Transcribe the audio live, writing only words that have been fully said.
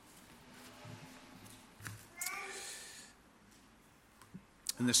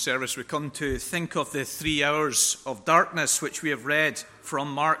In this service, we come to think of the 3 hours of darkness which we have read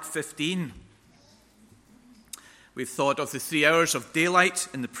from Mark 15. We've thought of the 3 hours of daylight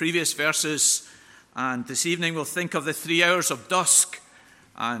in the previous verses, and this evening we'll think of the 3 hours of dusk,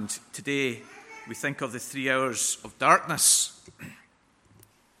 and today we think of the 3 hours of darkness.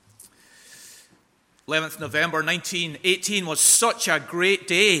 11th November 1918 was such a great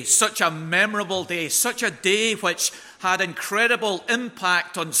day, such a memorable day, such a day which had incredible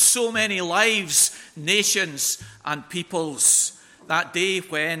impact on so many lives, nations and peoples. That day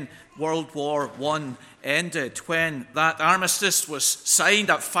when World War I ended, when that armistice was signed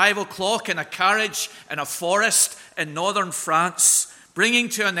at 5 o'clock in a carriage in a forest in northern France, bringing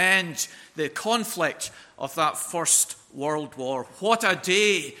to an end the conflict of that First World War. What a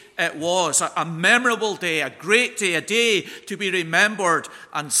day it was, a memorable day, a great day, a day to be remembered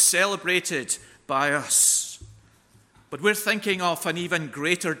and celebrated by us. But we're thinking of an even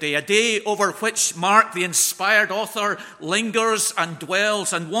greater day, a day over which Mark, the inspired author, lingers and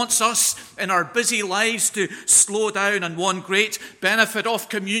dwells and wants us in our busy lives to slow down. And one great benefit of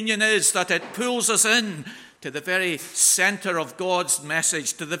communion is that it pulls us in to the very center of God's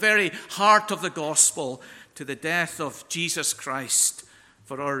message, to the very heart of the gospel, to the death of Jesus Christ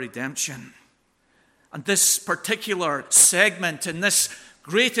for our redemption. And this particular segment in this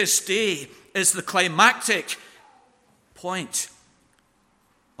greatest day is the climactic point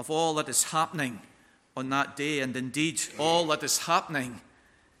of all that is happening on that day, and indeed all that is happening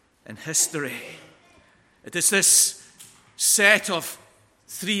in history. It is this set of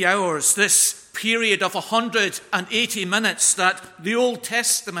 3 hours, this period of 180 minutes that the Old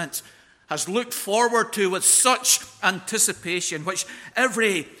Testament has looked forward to with such anticipation, which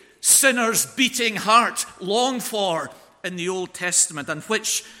every sinner's beating heart longed for in the Old Testament, and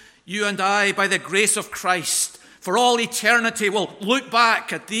which you and I, by the grace of Christ, for all eternity will look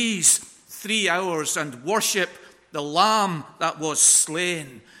back at these 3 hours and worship the Lamb that was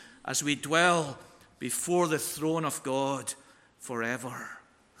slain as we dwell before the throne of God forever.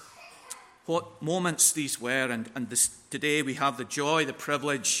 What moments these were, and today we have the joy, the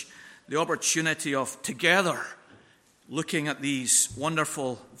privilege, the opportunity of together looking at these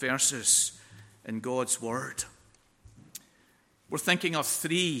wonderful verses in God's Word. We're thinking of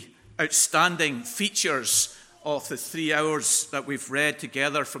 3 outstanding features of the 3 hours that we've read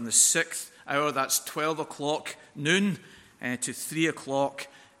together, from the 6th hour, that's 12 o'clock noon, to 3 o'clock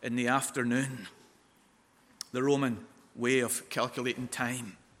in the afternoon, the Roman way of calculating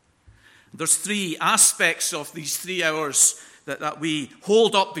time. There's 3 aspects of these 3 hours that we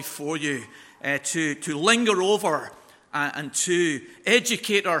hold up before you to linger over and to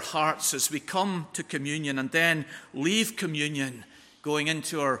educate our hearts as we come to communion and then leave communion, going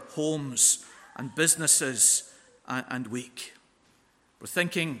into our homes and businesses and week. We're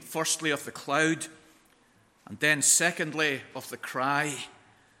thinking firstly of the cloud, and then secondly of the cry,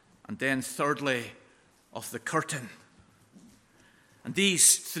 and then thirdly of the curtain. And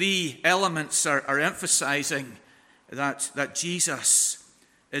these 3 elements are emphasizing that Jesus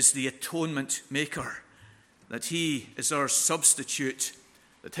is the atonement maker, that he is our substitute,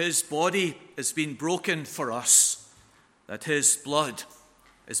 that his body has been broken for us, that his blood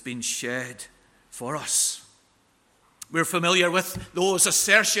has been shed for us. We're familiar with those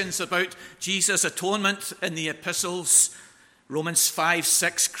assertions about Jesus' atonement in the epistles. Romans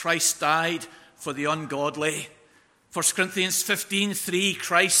 5:6, Christ died for the ungodly. 1 Corinthians 15:3,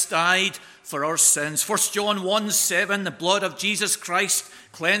 Christ died for our sins. 1 John 1:7, the blood of Jesus Christ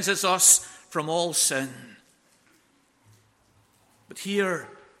cleanses us from all sin. But here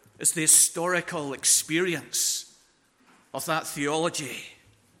is the historical experience of that theology.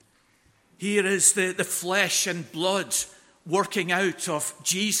 Here is the flesh and blood working out of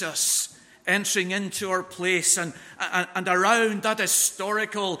Jesus entering into our place, and around that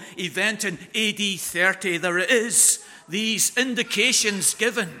historical event in AD 30, there is these indications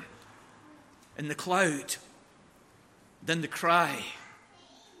given in the cloud, then the cry,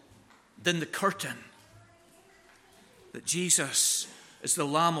 then the curtain, that Jesus is the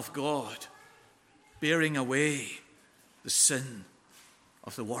Lamb of God bearing away the sin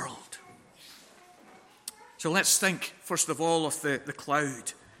of the world. So let's think, first of all, of the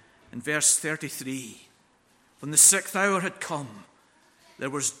cloud. In verse 33, when the 6th hour had come,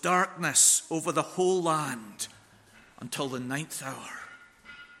 there was darkness over the whole land until the 9th hour.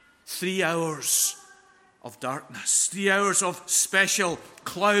 3 hours of darkness, 3 hours of special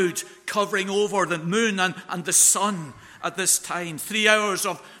cloud covering over the moon and the sun at this time. 3 hours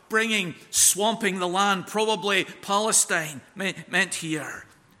of swamping the land, probably Palestine meant here,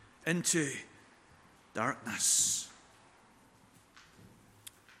 into darkness.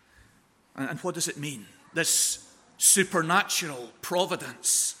 And what does it mean? This supernatural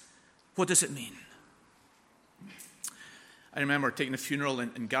providence. What does it mean? I remember taking a funeral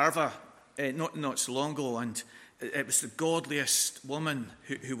in Garva not so long ago, and it was the godliest woman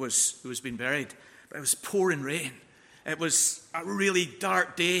who was being buried. But it was pouring rain. It was a really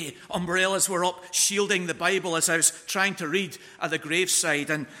dark day. Umbrellas were up, shielding the Bible as I was trying to read at the graveside,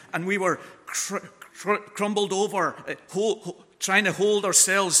 and we were crumbled over, trying to hold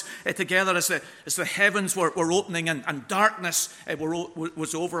ourselves together as the heavens were opening, and darkness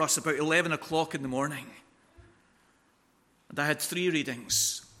was over us about 11 o'clock in the morning. And I had 3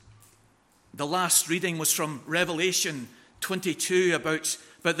 readings. The last reading was from Revelation 22 about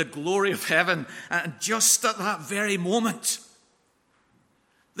the glory of heaven. And just at that very moment,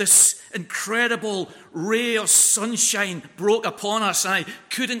 this incredible ray of sunshine broke upon us. And I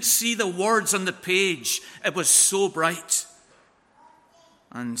couldn't see the words on the page. It was so bright.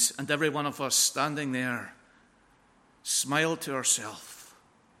 And every one of us standing there smiled to ourselves.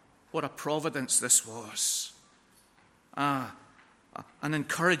 What a providence this was. An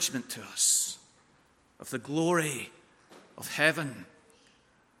encouragement to us of the glory of heaven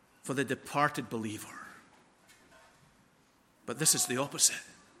for the departed believer. But this is the opposite.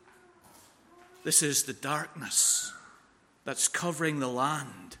 This is the darkness that's covering the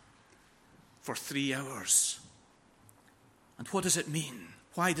land for 3 hours. And what does it mean?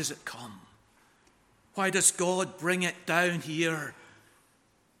 Why does it come? Why does God bring it down here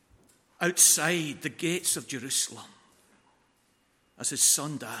outside the gates of Jerusalem as his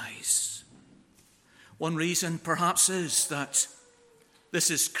son dies? One reason perhaps is that this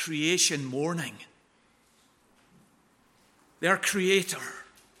is creation mourning. Their Creator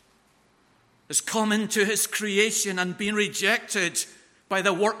has come into his creation and been rejected by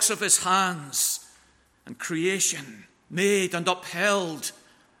the works of his hands, and creation made and upheld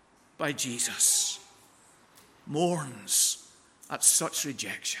by Jesus mourns at such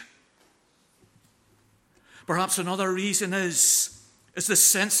rejection. Perhaps another reason is the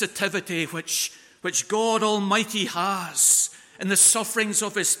sensitivity which God Almighty has in the sufferings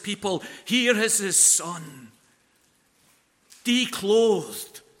of his people. Here is his Son,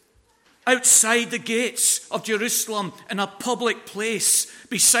 declothed, outside the gates of Jerusalem in a public place,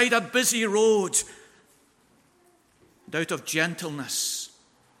 beside a busy road. And out of gentleness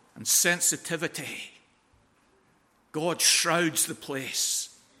and sensitivity, God shrouds the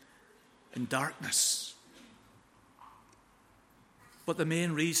place in darkness. But the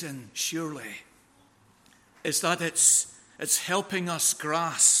main reason, surely, is that it's helping us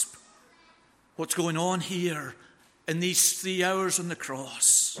grasp what's going on here in these 3 hours on the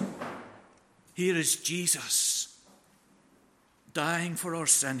cross. Here is Jesus dying for our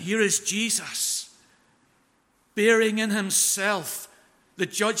sin. Here is Jesus bearing in himself the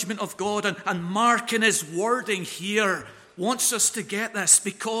judgment of God, and Mark in his wording here wants us to get this,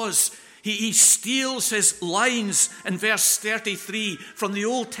 because he steals his lines in verse 33 from the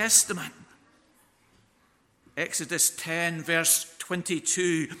Old Testament. Exodus 10 verse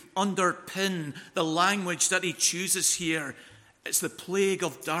 22 underpin the language that he chooses here. It's the plague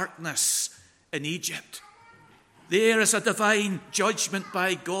of darkness in Egypt. There is a divine judgment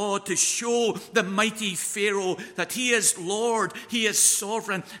by God to show the mighty Pharaoh that he is Lord, he is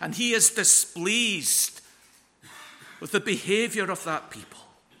sovereign, and he is displeased with the behavior of that people.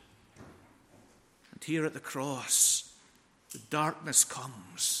 And here at the cross, the darkness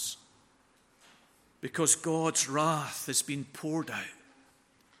comes because God's wrath has been poured out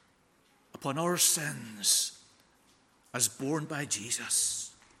upon our sins as borne by Jesus.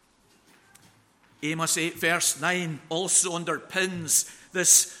 Amos 8 verse 9 also underpins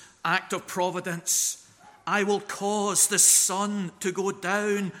this act of providence. I will cause the sun to go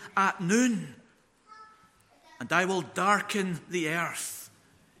down at noon, and I will darken the earth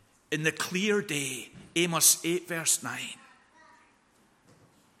in the clear day. Amos 8 verse 9.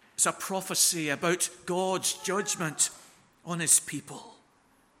 It's a prophecy about God's judgment on his people.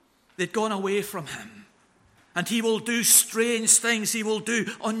 They'd gone away from him. And he will do strange things. He will do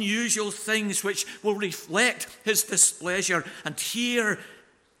unusual things which will reflect his displeasure. And here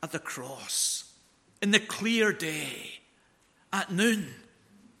at the cross, in the clear day, at noon,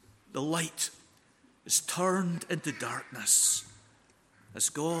 the light is turned into darkness as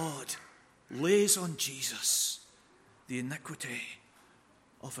God lays on Jesus the iniquity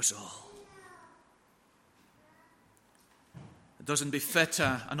of us all. It doesn't befit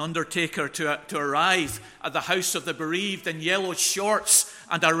an undertaker to arrive at the house of the bereaved in yellow shorts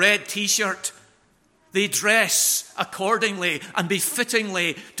and a red t-shirt. They dress accordingly and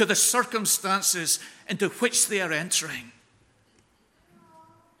befittingly to the circumstances into which they are entering.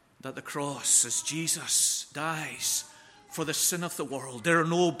 at the cross as Jesus dies for the sin of the world. There are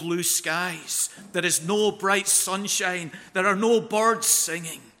no blue skies. There is no bright sunshine. There are no birds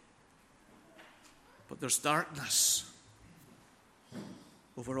singing. But there's darkness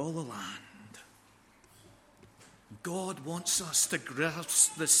over all the land. God wants us to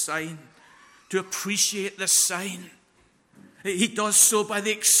grasp this sign, to appreciate this sign. He does so by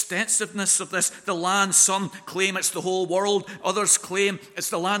the extensiveness of this. The land, some claim it's the whole world. Others claim it's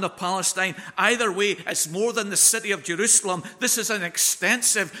the land of Palestine. Either way, it's more than the city of Jerusalem. This is an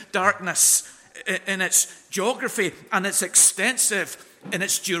extensive darkness in its geography, and it's extensive in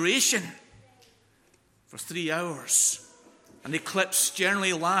its duration. For 3 hours. An eclipse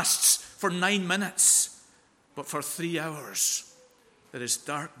generally lasts for 9 minutes. But for 3 hours, there is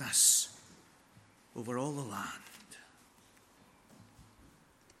darkness over all the land.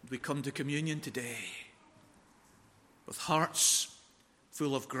 We come to communion today with hearts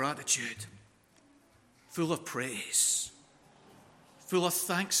full of gratitude, full of praise, full of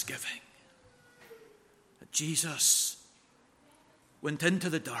thanksgiving that Jesus went into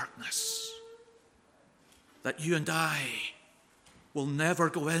the darkness, that you and I will never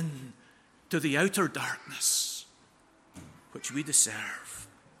go in to the outer darkness which we deserve.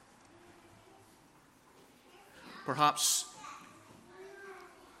 Perhaps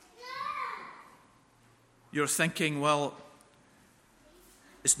you're thinking, well,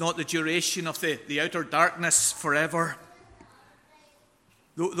 it's not the duration of the outer darkness forever.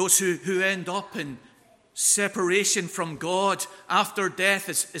 Those who end up in separation from God after death,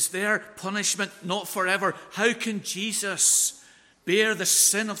 is their punishment not forever? How can Jesus bear the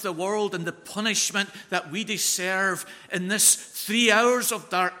sin of the world and the punishment that we deserve in this 3 hours of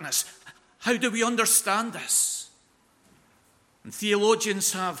darkness? How do we understand this? And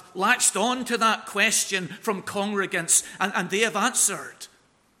theologians have latched on to that question from congregants, and they have answered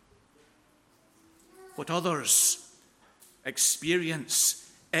what others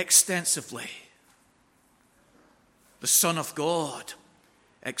experience extensively. The Son of God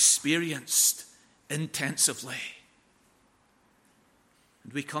experienced intensively.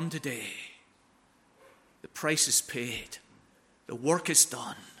 And we come today, the price is paid, the work is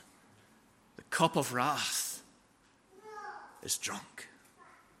done, the cup of wrath is drunk.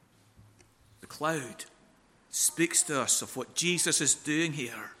 The cloud speaks to us of what Jesus is doing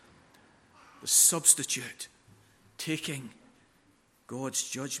here, the substitute taking God's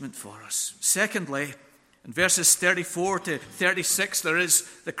judgment for us. Secondly, in verses 34 to 36, there is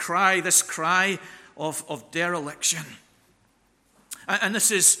this cry of dereliction. And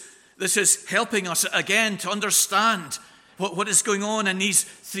this is helping us again to understand what is going on in these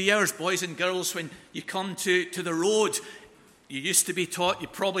 3 hours. Boys and girls, when you come to the road, you used to be taught, you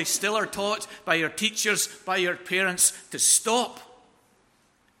probably still are taught by your teachers, by your parents, to stop,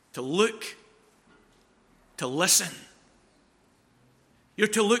 to look, to listen. You're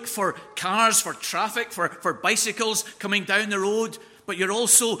to look for cars, for traffic, for bicycles coming down the road, but you're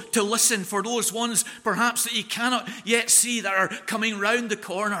also to listen for those ones perhaps that you cannot yet see that are coming round the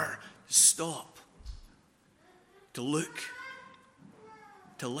corner. To stop, to look,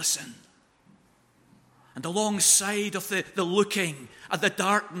 to listen. And alongside of the looking at the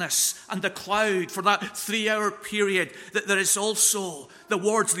darkness and the cloud for that 3 hour period, that there is also the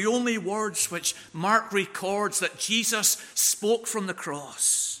words, the only words which Mark records that Jesus spoke from the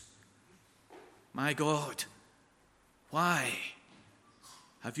cross. My God, why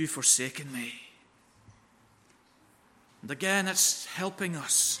have you forsaken me? And again, it's helping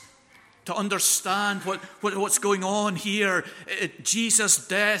us to understand what's going on here. Jesus'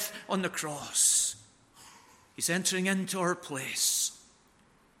 death on the cross. He's entering into our place.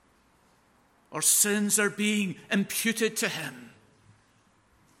 Our sins are being imputed to him.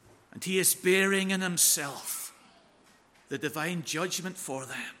 And he is bearing in himself the divine judgment for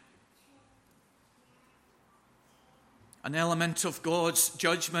them. An element of God's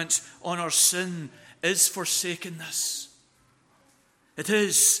judgment on our sin is forsakenness. It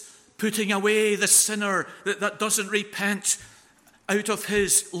is putting away the sinner that doesn't repent out of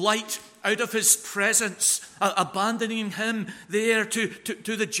his light, out of his presence, abandoning him there to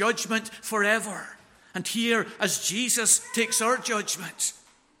the judgment forever. And here, as Jesus takes our judgment,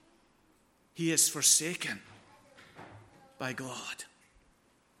 he is forsaken by God.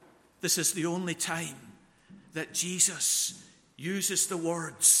 This is the only time that Jesus uses the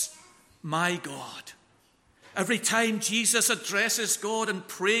words, my God. Every time Jesus addresses God and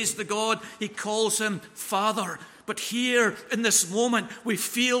prays to God, he calls him Father. But here, in this moment, we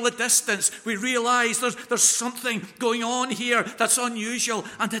feel the distance. We realize there's something going on here that's unusual.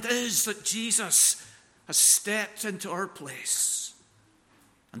 And it is that Jesus has stepped into our place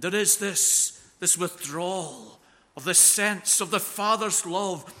And there is this withdrawal of the sense of the Father's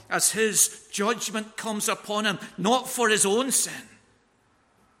love as his judgment comes upon him, not for his own sin,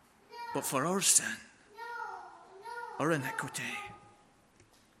 but for our sin, our iniquity,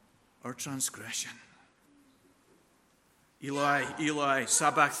 our transgression. Eloi, Eloi,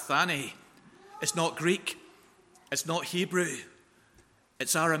 sabachthani. It's not Greek. It's not Hebrew.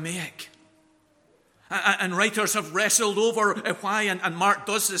 It's Aramaic. And writers have wrestled over why, and Mark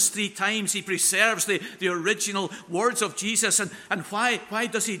does this 3 times. He preserves the original words of Jesus. And why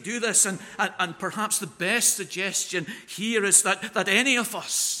does he do this? And perhaps the best suggestion here is that any of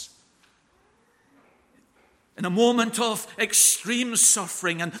us, in a moment of extreme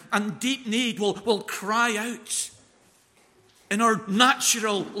suffering and deep need, will cry out in our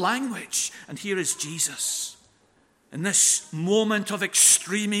natural language. And here is Jesus. In this moment of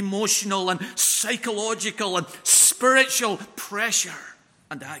extreme emotional and psychological and spiritual pressure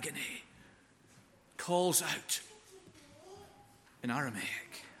and agony, calls out in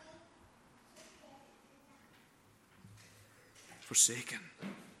Aramaic, forsaken.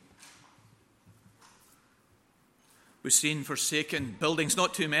 We've seen forsaken buildings,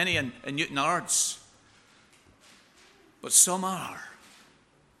 not too many in Newton Ards, but some are.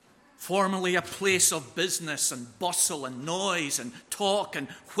 Formerly a place of business and bustle and noise and talk and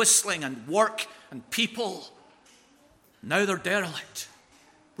whistling and work and people. Now they're derelict.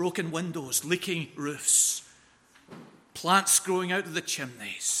 Broken windows, leaking roofs, plants growing out of the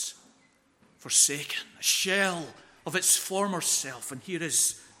chimneys. Forsaken, a shell of its former self. And here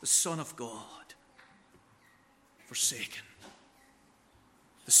is the Son of God. Forsaken.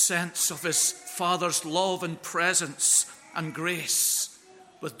 The sense of his Father's love and presence and grace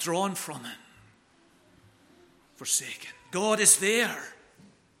withdrawn from him, forsaken. God is there,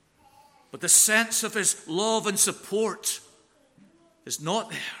 but the sense of his love and support is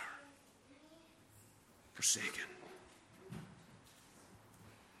not there, forsaken.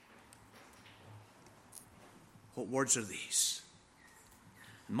 What words are these?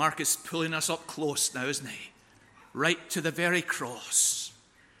 Mark is pulling us up close now, isn't he? Right to the very cross.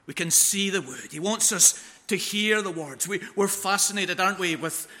 We can see the wood. He wants us to hear the words. We're fascinated, aren't we,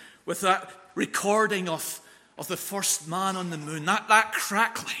 with that recording of the first man on the moon, that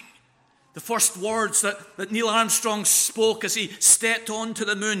crackling, the first words that Neil Armstrong spoke as he stepped onto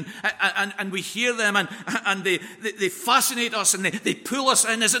the moon, and we hear them, and they fascinate us, and they pull us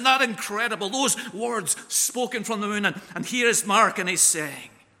in. Isn't that incredible? Those words spoken from the moon, and here is Mark, and he's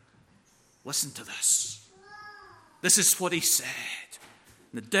saying, listen to this. This is what he said.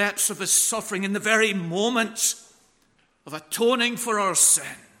 In the depths of his suffering, in the very moment of atoning for our sin.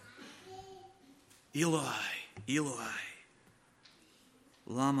 Eloi, Eloi,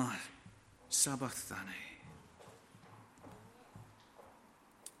 lama sabachthani.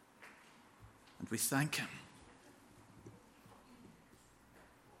 And we thank him.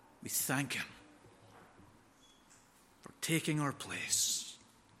 We thank him for taking our place,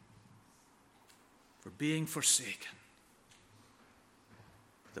 for being forsaken,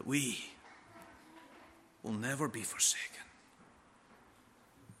 that we will never be forsaken.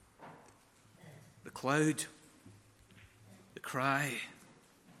 The cloud, the cry,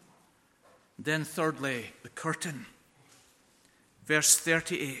 and then thirdly, the curtain. Verse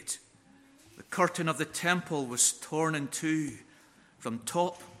 38, the curtain of the temple was torn in two from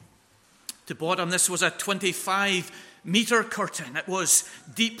top to bottom. This was a 25-meter curtain. It was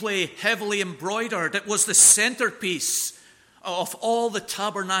deeply, heavily embroidered. It was the centerpiece of all the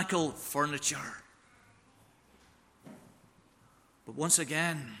tabernacle furniture. But once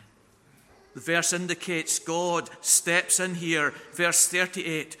again, the verse indicates God steps in here, verse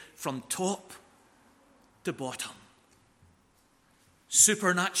 38, from top to bottom.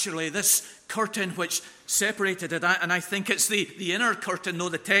 Supernaturally, this curtain which separated it, and I think it's the inner curtain, no,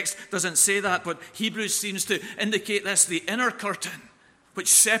 the text doesn't say that, but Hebrews seems to indicate this, the inner curtain, which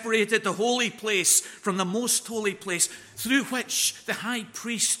separated the holy place from the most holy place, through which the high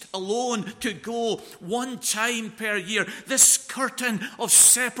priest alone could go one time per year. This curtain of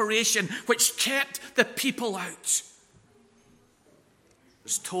separation, which kept the people out,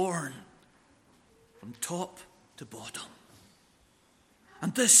 was torn from top to bottom.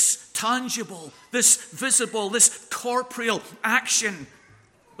 And this tangible, this visible, this corporeal action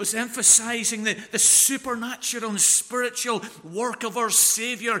was emphasizing the supernatural and spiritual work of our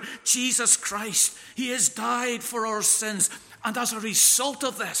Savior, Jesus Christ. He has died for our sins. And as a result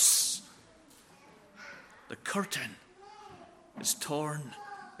of this, the curtain is torn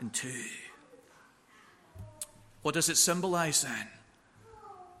in two. What does it symbolize then?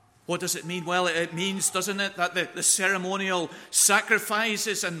 What does it mean? Well, it means, doesn't it, that the ceremonial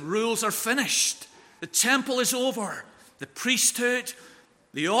sacrifices and rules are finished. The temple is over. The priesthood,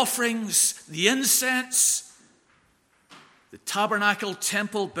 the offerings, the incense, the tabernacle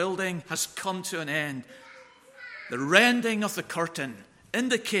temple building has come to an end. The rending of the curtain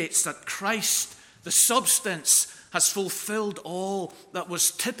indicates that Christ, the substance, has fulfilled all that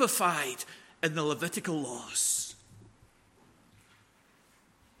was typified in the Levitical laws.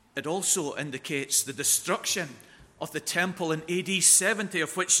 It also indicates the destruction of the temple in AD 70,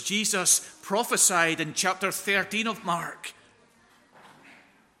 of which Jesus prophesied in chapter 13 of Mark.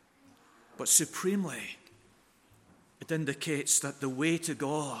 But supremely, it indicates that the way to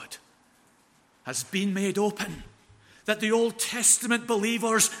God has been made open, that the Old Testament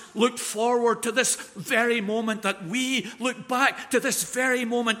believers looked forward to this very moment, that we look back to this very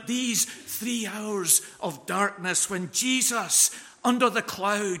moment, these 3 hours of darkness when Jesus, under the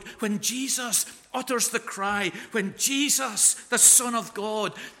cloud, when Jesus utters the cry, when Jesus, the Son of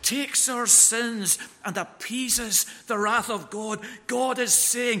God, takes our sins and appeases the wrath of God. God is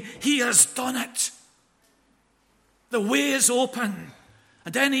saying he has done it. The way is open,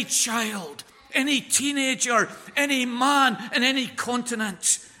 and any child, any teenager, any man in any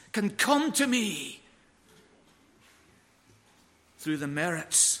continent can come to me through the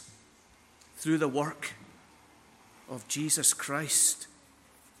merits, through the work of Jesus Christ.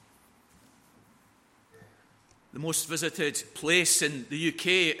 The most visited place in the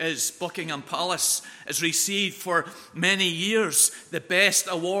UK is Buckingham Palace. It's received for many years the best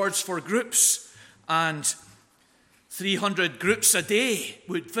awards for groups, and 300 groups a day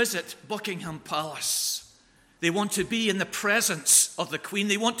would visit Buckingham Palace. They want to be in the presence of the Queen.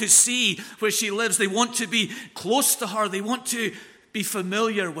 They want to see where she lives. They want to be close to her. They want to be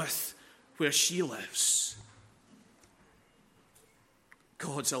familiar with where she lives.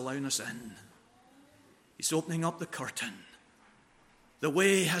 God's allowing us in. He's opening up the curtain. The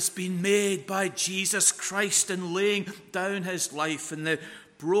way has been made by Jesus Christ in laying down his life in the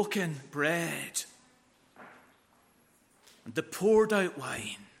broken bread and the poured out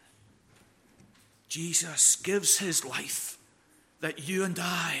wine. Jesus gives his life that you and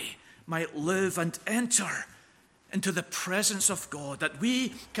I might live and enter into the presence of God, that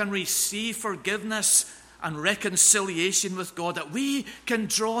we can receive forgiveness and reconciliation with God, that we can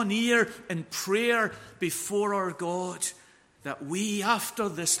draw near in prayer before our God, that we, after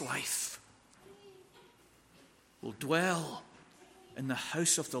this life, will dwell in the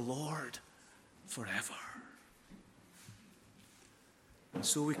house of the Lord forever. And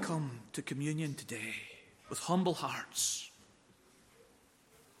so we come to communion today with humble hearts,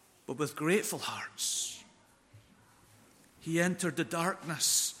 but with grateful hearts. He entered the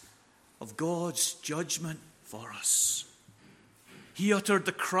darkness of God's judgment for us. He uttered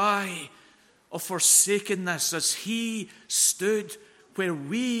the cry of forsakenness as he stood where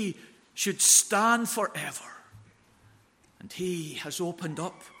we should stand forever. And he has opened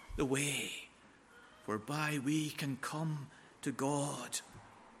up the way whereby we can come to God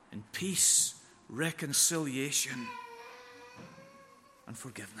in peace, reconciliation, and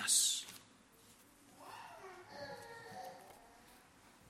forgiveness.